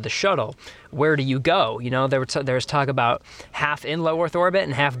happens to the shuttle, where do you go? You know, there was talk about half in low Earth orbit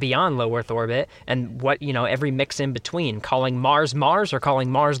and half beyond low Earth orbit, and what, you know, every mix in between, calling Mars Mars or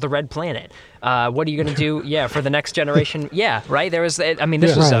calling Mars the red planet. What are you going to do? Yeah, for the next generation. Yeah, right. There was. I mean,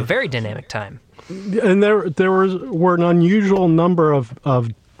 this was a very dynamic time. And there were an unusual number of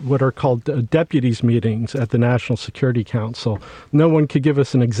what are called deputies meetings at the National Security Council. No one could give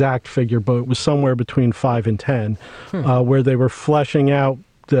us an exact figure, but it was somewhere between 5 and 10, where they were fleshing out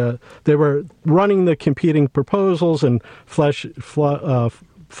they were running the competing proposals and fleshing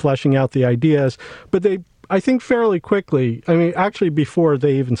out the ideas, but I think fairly quickly, I mean, actually before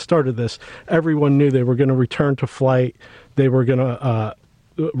they even started this, everyone knew they were going to return to flight. They were going to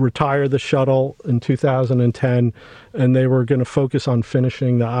retire the shuttle in 2010, and they were going to focus on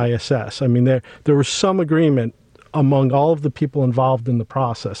finishing the ISS. I mean, there was some agreement among all of the people involved in the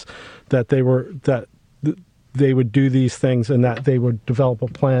process that they would do these things and that they would develop a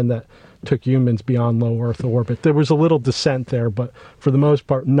plan that took humans beyond low Earth orbit. There was a little dissent there, but for the most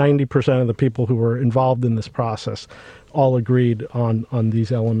part, 90% of the people who were involved in this process all agreed on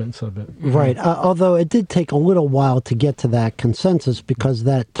these elements of it. Right. Although it did take a little while to get to that consensus, because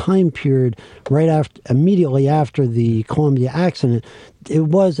that time period immediately after the Columbia accident, it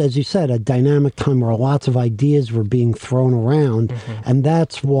was, as you said, a dynamic time where lots of ideas were being thrown around. And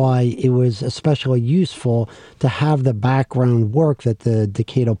that's why it was especially useful to have the background work that the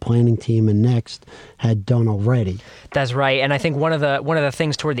Decadal planning team and NEXT had done already. That's right. And I think one of the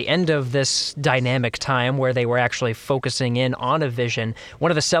things toward the end of this dynamic time where they were actually focusing in on a vision,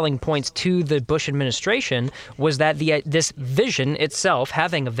 one of the selling points to the Bush administration was that this vision itself,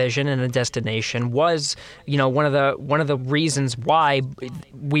 having a vision and a destination, was, you know, one of the reasons why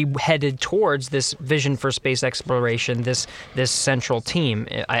we headed towards this vision for space exploration, this central team,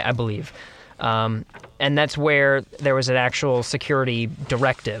 I believe. And that's where there was an actual security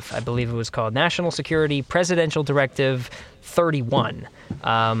directive. I believe it was called National Security Presidential Directive 31.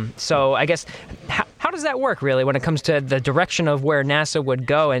 So I guess, how does that work, really, when it comes to the direction of where NASA would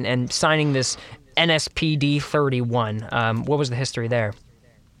go and signing this NSPD 31? What was the history there?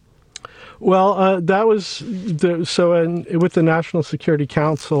 Well, that was with the National Security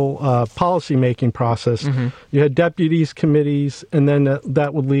Council policy-making process, you had deputies, committees, and then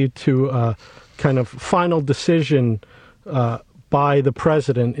that would lead to a kind of final decision by the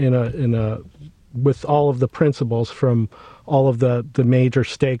president with all of the principles from all of the major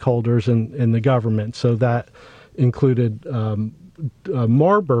stakeholders in the government. So that included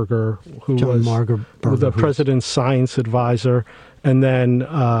Marburger, who was the president's science advisor, and then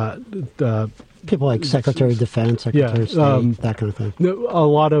people like Secretary of Defense, Secretary of State, that kind of thing. A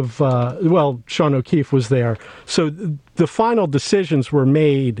lot of, Sean O'Keefe was there. So the final decisions were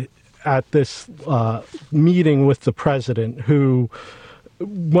made at this meeting with the president, who,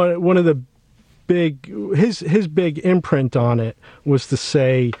 one of the his big imprint on it was to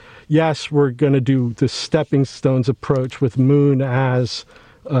say, yes, we're going to do the stepping stones approach with Moon as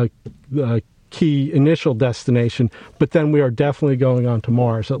a key initial destination, but then we are definitely going on to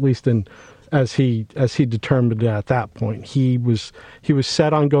Mars, at least as he determined it at that point. He was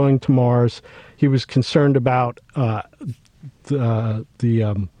set on going to Mars. He was concerned about the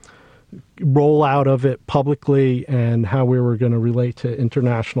rollout of it publicly and how we were going to relate to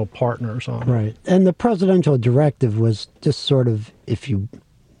international partners on it. Right. And the presidential directive was just sort of,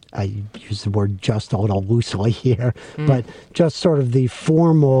 I use the word just a little loosely here, but just sort of the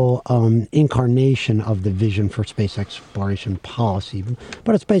formal incarnation of the vision for space exploration policy.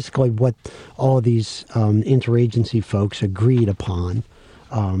 But it's basically what all these interagency folks agreed upon.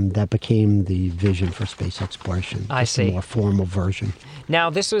 That became the vision for space exploration. I see. A more formal version. Now,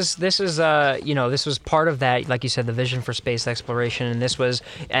 this was part of that, like you said, the vision for space exploration, and this was,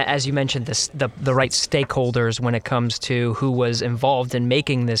 as you mentioned, the right stakeholders when it comes to who was involved in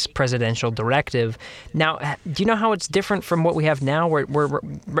making this presidential directive. Now, do you know how it's different from what we have now? Where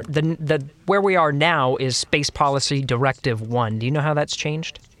we are now is Space Policy Directive 1. Do you know how that's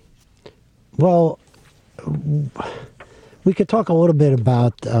changed? Well, we could talk a little bit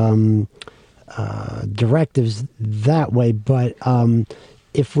about directives that way, but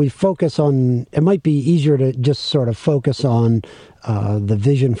if we focus on, it might be easier to just sort of focus on the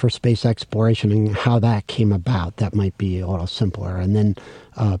vision for space exploration and how that came about. That might be a little simpler. And then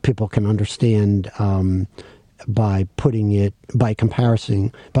people can understand by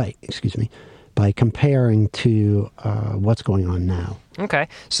comparing to what's going on now. Okay,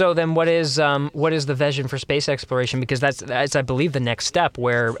 so then what is the vision for space exploration? Because that's I believe the next step,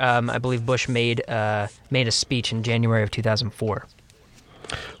 where I believe Bush made a speech in January of 2004.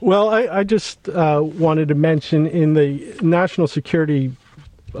 Well, I just wanted to mention in the national security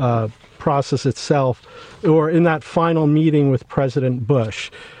process itself, or in that final meeting with President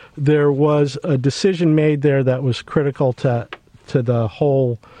Bush, there was a decision made there that was critical to the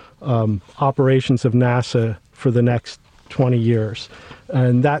whole operations of NASA for the next 20 years.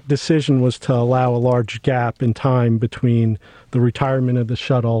 And that decision was to allow a large gap in time between the retirement of the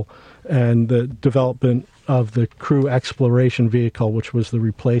shuttle and the development of the crew exploration vehicle, which was the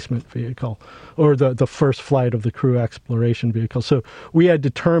replacement vehicle, or the first flight of the crew exploration vehicle. So we had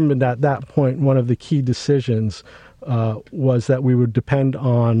determined at that point, one of the key decisions was that we would depend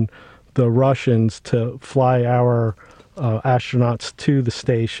on the Russians to fly our astronauts to the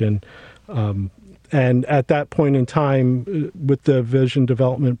station. And at that point in time, with the vision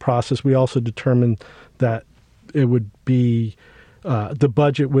development process, we also determined that it would be the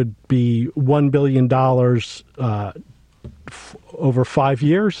budget would be $1 billion over 5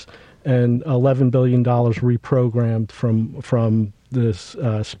 years, and $11 billion reprogrammed from this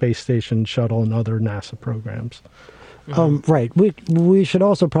space station shuttle and other NASA programs. Right. We should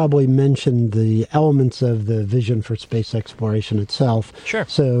also probably mention the elements of the vision for space exploration itself. Sure.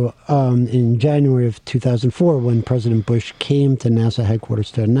 So in January of 2004, when President Bush came to NASA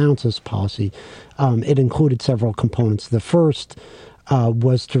headquarters to announce this policy, it included several components. The first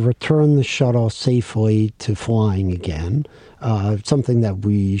was to return the shuttle safely to flying again, something that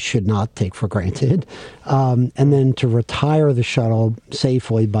we should not take for granted, and then to retire the shuttle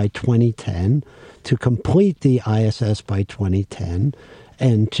safely by 2010, to complete the ISS by 2010,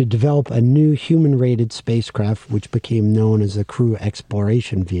 and to develop a new human-rated spacecraft, which became known as the Crew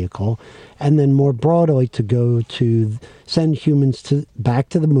Exploration Vehicle, and then more broadly to send humans back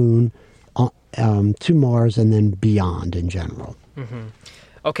to the moon, to Mars, and then beyond in general. Mm-hmm.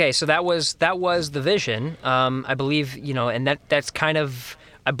 Okay, so that was the vision. I believe, and that's kind of,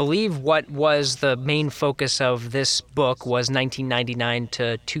 I believe what was the main focus of this book was 1999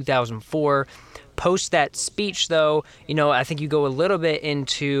 to 2004. Post that speech, though, I think you go a little bit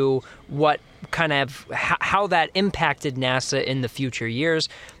into what kind of how that impacted NASA in the future years.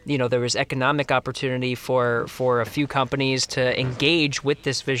 There was economic opportunity for a few companies to engage with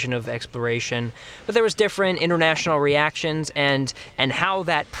this vision of exploration, but there was different international reactions and how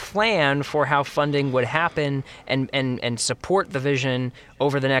that plan for how funding would happen and support the vision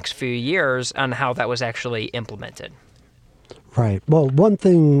over the next few years on how that was actually implemented. Right. Well, one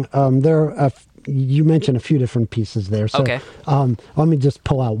thing you mentioned a few different pieces there. So, okay. Let me just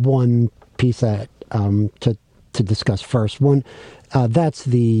pull out one piece that to discuss first. One, that's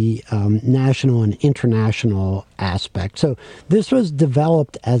the national and international aspect. So this was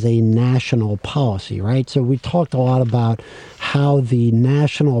developed as a national policy, right? So we talked a lot about how the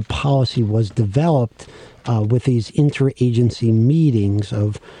national policy was developed with these interagency meetings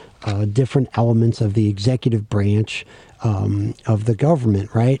of different elements of the executive branch of the government,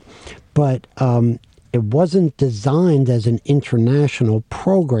 right? But it wasn't designed as an international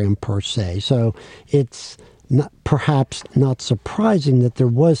program per se. So it's perhaps not surprising that there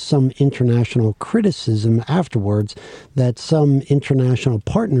was some international criticism afterwards, that some international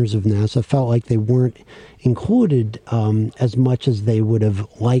partners of NASA felt like they weren't included as much as they would have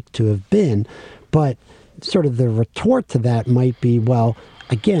liked to have been. But sort of the retort to that might be, well,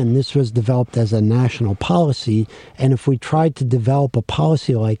 again, this was developed as a national policy, and if we tried to develop a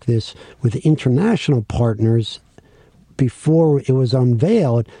policy like this with international partners before it was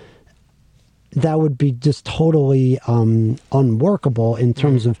unveiled, that would be just totally unworkable in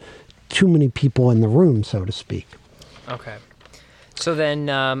terms of too many people in the room, so to speak. Okay. So then,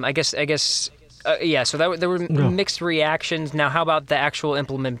 I guess, so there were mixed reactions. Now, how about the actual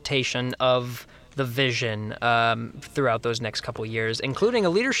implementation of the vision throughout those next couple of years, including a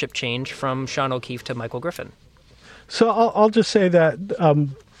leadership change from Sean O'Keefe to Michael Griffin? So I'll just say that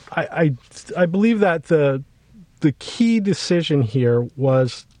I believe that the key decision here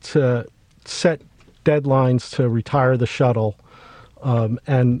was to set deadlines to retire the shuttle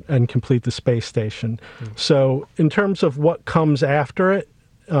and complete the space station. Mm-hmm. So in terms of what comes after it,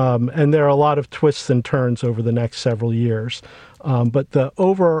 and there are a lot of twists and turns over the next several years, but the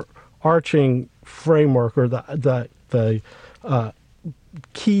overarching framework or the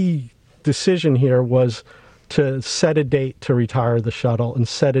key decision here was to set a date to retire the shuttle and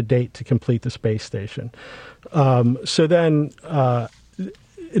set a date to complete the space station. So then,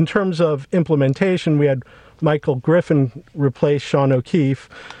 in terms of implementation, we had Michael Griffin replace Sean O'Keefe.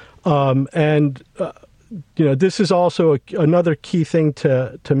 This is also another key thing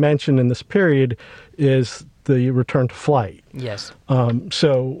to mention in this period is the return to flight. Yes.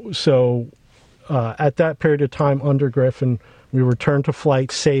 So at that period of time under Griffin, we returned to flight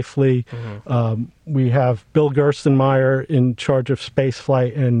safely. Mm-hmm. We have Bill Gerstenmaier in charge of space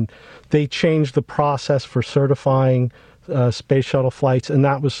flight, and they changed the process for certifying space shuttle flights, and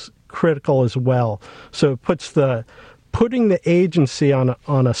that was critical as well. So it putting the agency on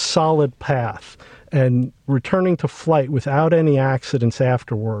a solid path and returning to flight without any accidents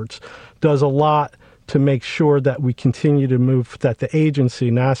afterwards does a lot to make sure that we continue to move, that the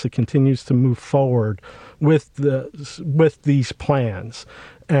agency, NASA, continues to move forward with these plans.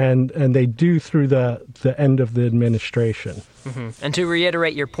 And they do through the end of the administration. Mm-hmm. And to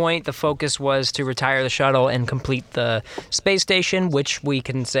reiterate your point, the focus was to retire the shuttle and complete the space station, which we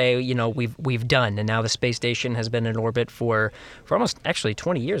can say, we've done. And now the space station has been in orbit for almost actually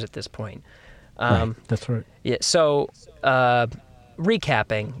 20 years at this point. Right, that's right. Yeah. So,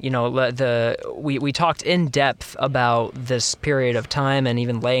 recapping, we talked in depth about this period of time and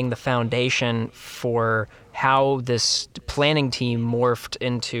even laying the foundation for how this planning team morphed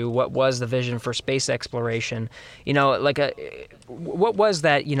into what was the vision for space exploration. What was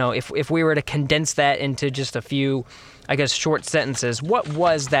that, if we were to condense that into just a few, I guess, short sentences, what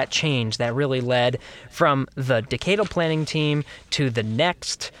was that change that really led from the Decadal planning team to the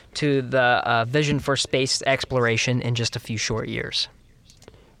next, to the vision for space exploration in just a few short years?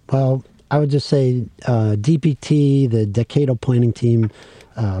 Well, I would just say DPT, the Decadal planning team,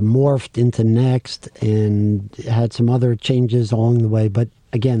 morphed into Next and had some other changes along the way. But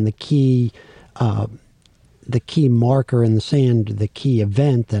again, the key marker in the sand, the key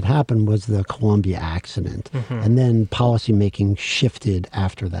event that happened was the Columbia accident. Mm-hmm. And then policymaking shifted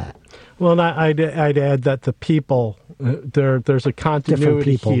after that. Well, and I'd add that the people, there's a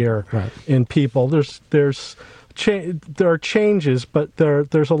continuity here right. in people. There are changes, but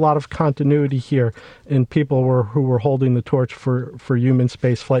there's a lot of continuity here in people who were holding the torch for human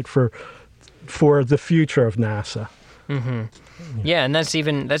space flight for the future of NASA. Mm-hmm. Yeah, and that's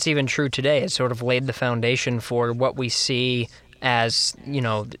even true today. It sort of laid the foundation for what we see as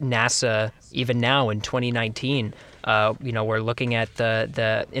NASA even now in 2019. We're looking at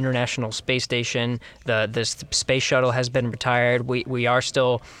the International Space Station. This space shuttle has been retired. We are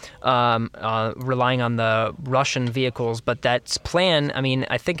still relying on the Russian vehicles, but that plan,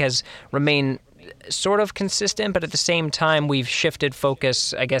 I think, has remained sort of consistent. But at the same time, we've shifted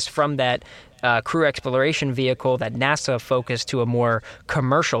focus, I guess, from that crew exploration vehicle, that NASA focus, to a more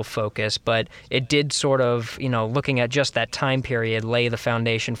commercial focus. But it did sort of, looking at just that time period, lay the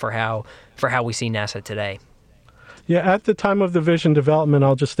foundation for how we see NASA today. Yeah, at the time of the vision development,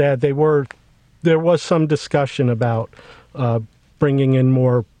 I'll just add, there was some discussion about bringing in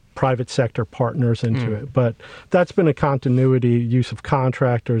more private sector partners into it, but that's been a continuity use of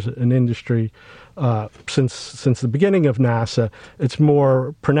contractors and industry since the beginning of NASA. It's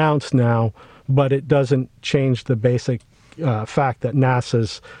more pronounced now, but it doesn't change the basic fact that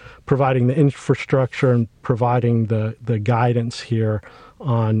NASA's providing the infrastructure and providing the guidance here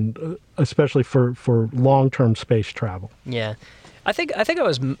on, especially for long-term space travel. Yeah, I think I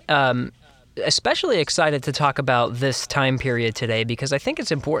was especially excited to talk about this time period today, because I think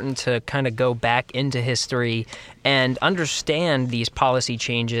it's important to kind of go back into history and understand these policy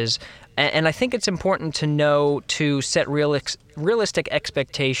changes. And I think it's important to know to set realistic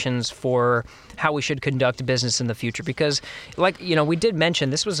expectations for how we should conduct business in the future. Because, we did mention,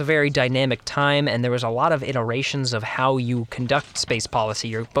 this was a very dynamic time, and there was a lot of iterations of how you conduct space policy.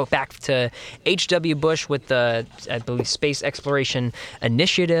 You're both back to H.W. Bush with the, I believe, Space Exploration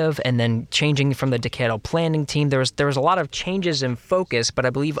Initiative, and then changing from the Decadal planning team. There was a lot of changes in focus, but I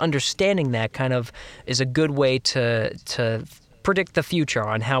believe understanding that kind of is a good way to predict the future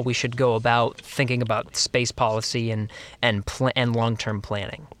on how we should go about thinking about space policy and long-term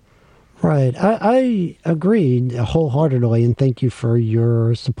planning. Right. I agree wholeheartedly, and thank you for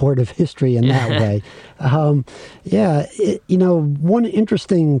your support of history in that way. One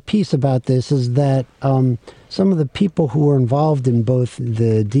interesting piece about this is that some of the people who were involved in both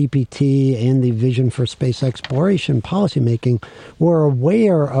the DPT and the Vision for Space Exploration policymaking were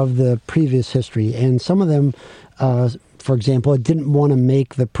aware of the previous history, and some of them for example, it didn't want to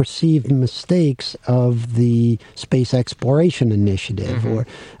make the perceived mistakes of the Space Exploration Initiative.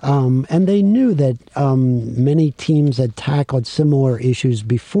 And they knew that many teams had tackled similar issues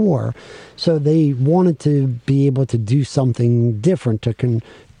before, so they wanted to be able to do something different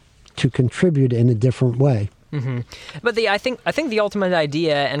to contribute in a different way. But I think the ultimate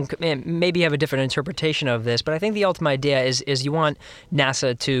idea, and maybe you have a different interpretation of this, but I think the ultimate idea is you want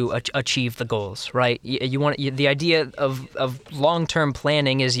NASA to achieve the goals, right? You want the idea of long-term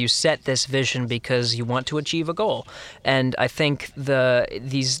planning is you set this vision because you want to achieve a goal, and I think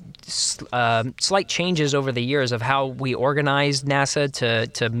these slight changes over the years of how we organize NASA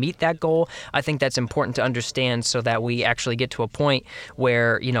to meet that goal, I think that's important to understand so that we actually get to a point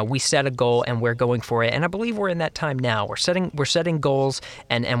where we set a goal and we're going for it, and I believe we're in that time now. We're setting goals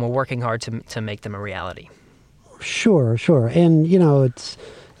and we're working hard to make them a reality. Sure. And, it's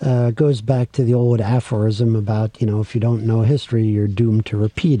goes back to the old aphorism about, if you don't know history, you're doomed to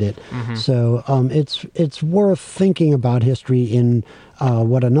repeat it. So it's worth thinking about history in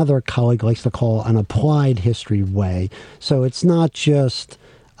what another colleague likes to call an applied history way. So it's not just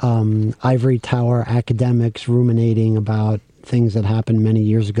ivory tower academics ruminating about things that happened many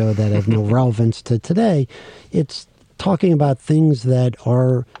years ago that have no relevance to today. It's talking about things that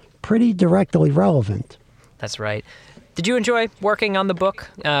are pretty directly relevant. That's right. Did you enjoy working on the book,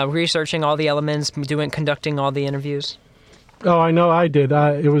 researching all the elements, conducting all the interviews? Oh, I know I did.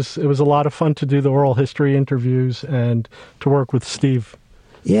 It was a lot of fun to do the oral history interviews and to work with Steve.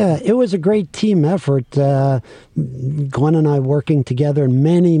 Yeah, it was a great team effort. Glen and I working together, and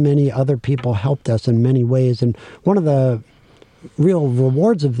many, many other people helped us in many ways. And one of the real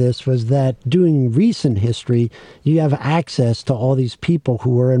rewards of this was that doing recent history, you have access to all these people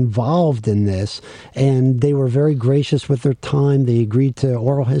who were involved in this, and they were very gracious with their time. They agreed to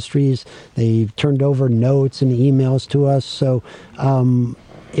oral histories. They turned over notes and emails to us. So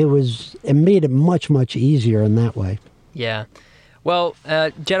it made it much, much easier in that way. Yeah. Well,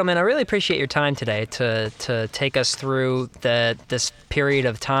 gentlemen, I really appreciate your time today to take us through this period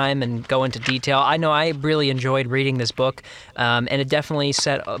of time and go into detail. I know I really enjoyed reading this book, and it definitely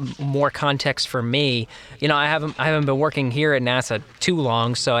set more context for me. I haven't been working here at NASA too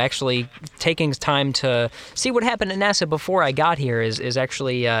long, so actually taking time to see what happened at NASA before I got here is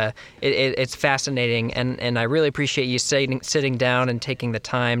actually it's fascinating, and I really appreciate you sitting down and taking the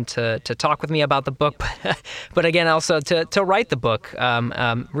time to talk with me about the book, but again also to write the book.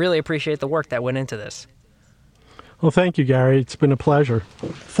 Really appreciate the work that went into this. Well, thank you, Gary. It's been a pleasure.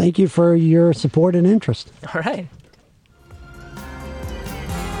 Thank you for your support and interest. All right.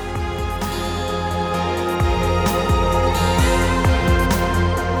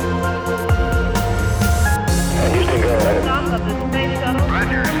 Houston, go ahead. Stop of the space shuttle.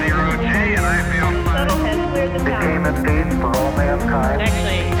 Roger, 0J, and I feel fine. Shuttle has cleared the tower. Became a feast for all mankind.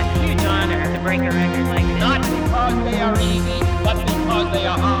 Actually, a huge honor to break a record like this. Not because they are easy, but because they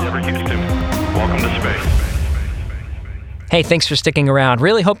are hard. Never Houston, welcome to space. Hey, thanks for sticking around.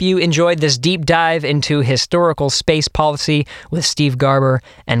 Really hope you enjoyed this deep dive into historical space policy with Steve Garber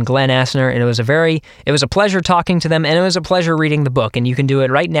and Glen Asner. And it was a pleasure talking to them, and it was a pleasure reading the book. And you can do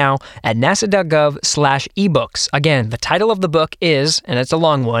it right now at nasa.gov/ebooks. Again, the title of the book is, and it's a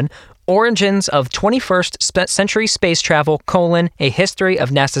long one, Origins of 21st Century Space Travel, a History of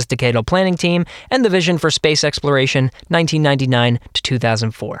NASA's Decadal Planning Team and the Vision for Space Exploration, 1999 to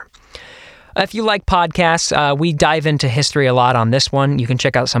 2004. If you like podcasts, we dive into history a lot on this one. You can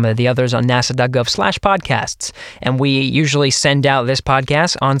check out some of the others on nasa.gov/podcasts. And we usually send out this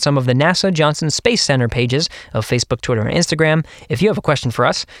podcast on some of the NASA Johnson Space Center pages of Facebook, Twitter, and Instagram. If you have a question for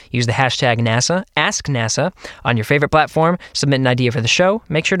us, use the hashtag NASA, Ask NASA on your favorite platform, submit an idea for the show,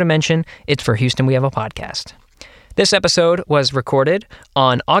 make sure to mention it's for Houston We Have a Podcast. This episode was recorded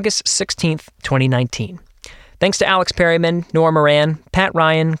on August 16th, 2019. Thanks to Alex Perryman, Nora Moran, Pat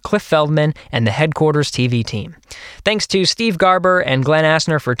Ryan, Cliff Feldman, and the Headquarters TV team. Thanks to Steve Garber and Glen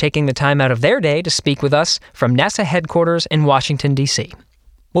Asner for taking the time out of their day to speak with us from NASA headquarters in Washington, D.C.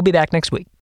 We'll be back next week.